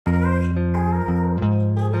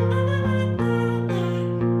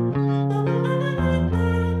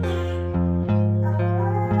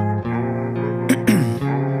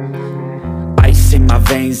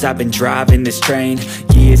veins, I've been driving this train.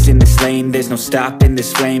 Years in this lane, there's no stopping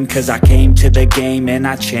this flame. Cause I came to the game and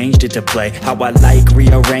I changed it to play how I like,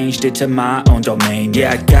 rearranged it to my own domain.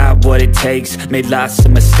 Yeah, I got what it takes, made lots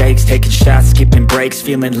of mistakes, taking shots, skipping breaks,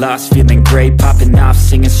 feeling lost, feeling great, popping off,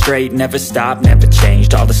 singing straight, never stopped, never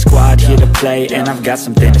changed. All the squad here to play, and I've got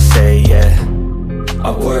something to say, yeah.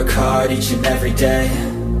 I work hard each and every day,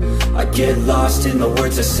 I get lost in the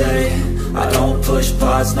words I say. I don't push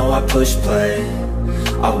pause, no, I push play.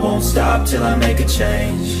 I won't stop till I make a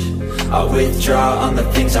change. I withdraw on the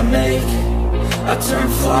things I make. I turn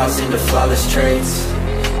flaws into flawless traits.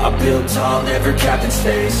 I build tall, never capped in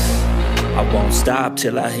space. I won't stop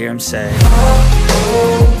till I hear him say, oh,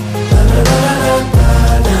 oh, la, la, la, la,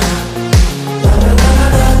 la, la.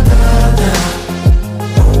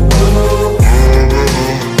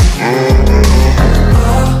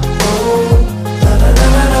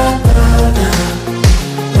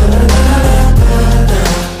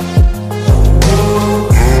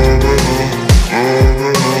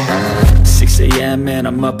 And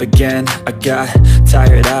I'm up again. I got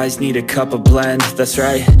tired eyes, need a cup of blend. That's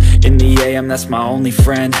right, in the AM, that's my only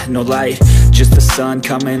friend. No light, just the sun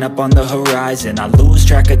coming up on the horizon. I lose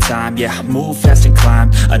track of time, yeah, I move fast and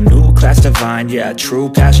climb a new class divine, yeah, true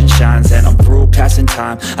passion shines. And I'm through passing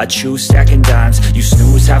time, I choose stacking dimes. You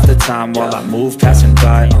snooze half the time while I move passing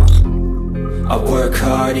by. I work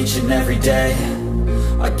hard each and every day,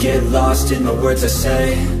 I get lost in the words I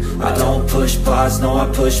say. I don't push pause, no, I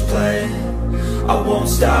push play. I won't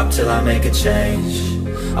stop till I make a change.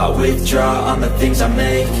 I withdraw on the things I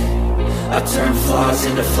make. I turn flaws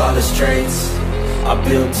into flawless traits. I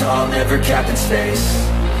build tall, never capped in space.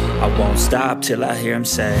 I won't stop till I hear him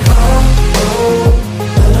say, oh, oh,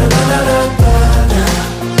 la, la, la, la, la, la.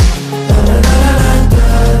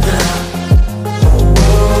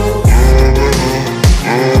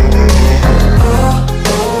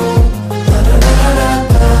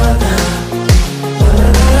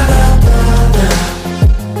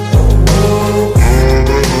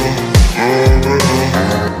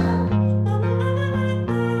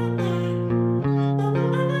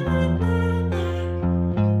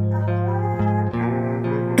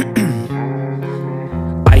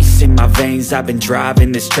 In my veins, I've been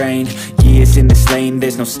driving this train. Years in this lane,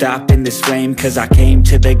 there's no stopping this flame. Cause I came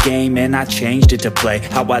to the game and I changed it to play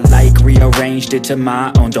how I like, rearranged it to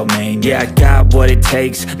my own domain. Yeah, I got what it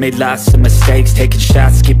takes, made lots of mistakes, taking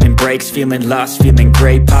shots, skipping breaks, feeling lost, feeling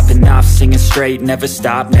great, popping off, singing straight, never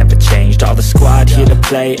stopped, never changed. All the squad here to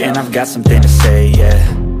play, and I've got something to say, yeah.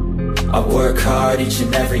 I work hard each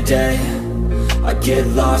and every day, I get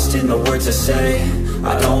lost in the words I say.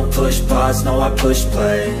 I don't push pause, no, I push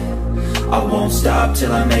play. I won't stop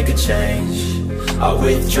till I make a change. I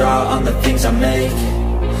withdraw on the things I make.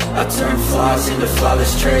 I turn flaws into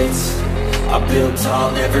flawless traits. I build tall,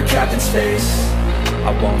 never capped in space.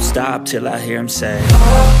 I won't stop till I hear him say, oh,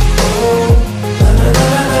 oh, la, la,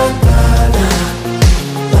 la, la, la, la.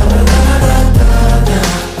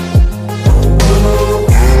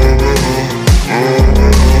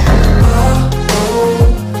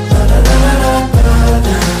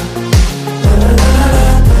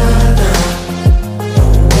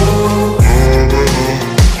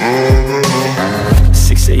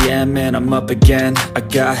 And I'm up again. I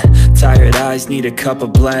got tired eyes, need a cup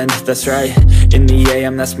of blend. That's right, in the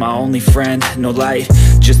AM, that's my only friend. No light,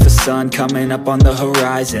 just the sun coming up on the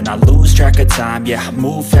horizon. I lose track of time, yeah, I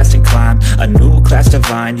move fast and climb a new class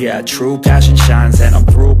divine, yeah, true passion shines. And I'm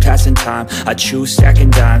through passing time, I choose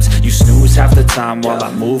stacking dimes. You snooze half the time while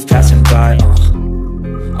I move passing by.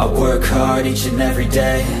 I work hard each and every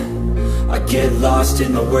day, I get lost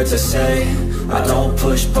in the words I say. I don't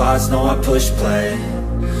push pause, no, I push play.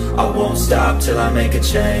 I won't stop till I make a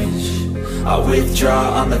change. I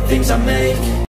withdraw on the things I make.